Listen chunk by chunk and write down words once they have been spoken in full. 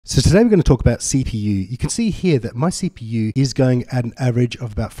So today we're going to talk about CPU. You can see here that my CPU is going at an average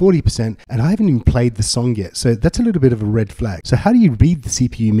of about 40%, and I haven't even played the song yet. So that's a little bit of a red flag. So how do you read the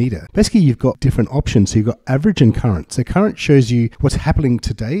CPU meter? Basically, you've got different options. So you've got average and current. So current shows you what's happening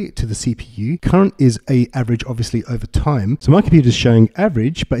today to the CPU. Current is a average, obviously, over time. So my computer is showing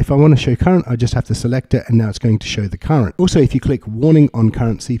average, but if I want to show current, I just have to select it, and now it's going to show the current. Also, if you click warning on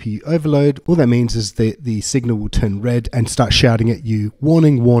current CPU overload, all that means is that the signal will turn red and start shouting at you,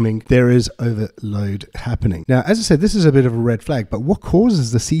 warning, there is overload happening. Now, as I said, this is a bit of a red flag, but what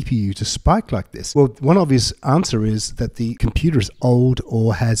causes the CPU to spike like this? Well, one obvious answer is that the computer is old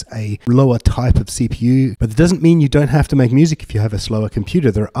or has a lower type of CPU, but it doesn't mean you don't have to make music if you have a slower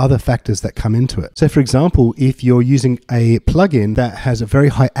computer. There are other factors that come into it. So for example, if you're using a plugin that has a very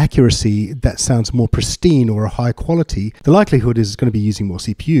high accuracy that sounds more pristine or a high quality, the likelihood is it's going to be using more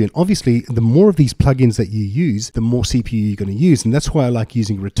CPU. And obviously, the more of these plugins that you use, the more CPU you're going to use. And that's why I like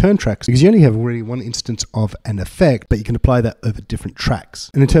using return tracks, because you only have already one instance of an effect, but you can apply that over different tracks.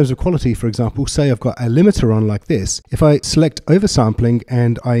 And in terms of quality, for example, say I've got a limiter on like this. If I select oversampling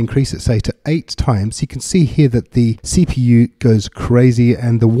and I increase it, say, to 8 times, you can see here that the CPU goes crazy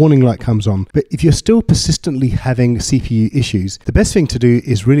and the warning light comes on. But if you're still persistently having CPU issues, the best thing to do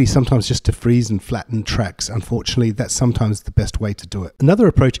is really sometimes just to freeze and flatten tracks. Unfortunately, that's sometimes the best way to do it. Another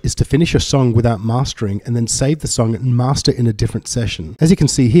approach is to finish a song without mastering and then save the song and master in a different session. As you can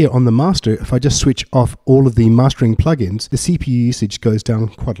see here on the master, if I just switch off all of the mastering plugins, the CPU usage goes down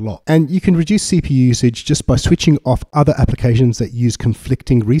quite a lot. And you can reduce CPU usage just by switching off other applications that use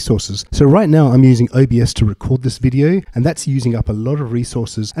conflicting resources. So right now I'm using OBS to record this video, and that's using up a lot of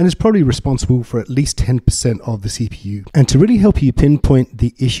resources and is probably responsible for at least 10% of the CPU. And to really help you pinpoint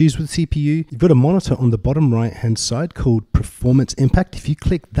the issues with CPU, you've got a monitor on the bottom right hand side called Performance Impact. If you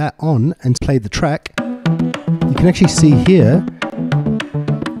click that on and play the track, you can actually see here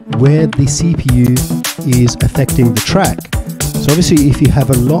where the CPU is affecting the track. So obviously if you have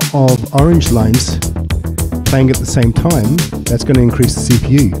a lot of orange lines playing at the same time, that's going to increase the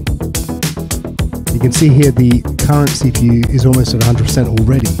CPU. You can see here the current CPU is almost at 100%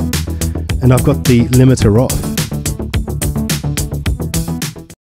 already, and I've got the limiter off.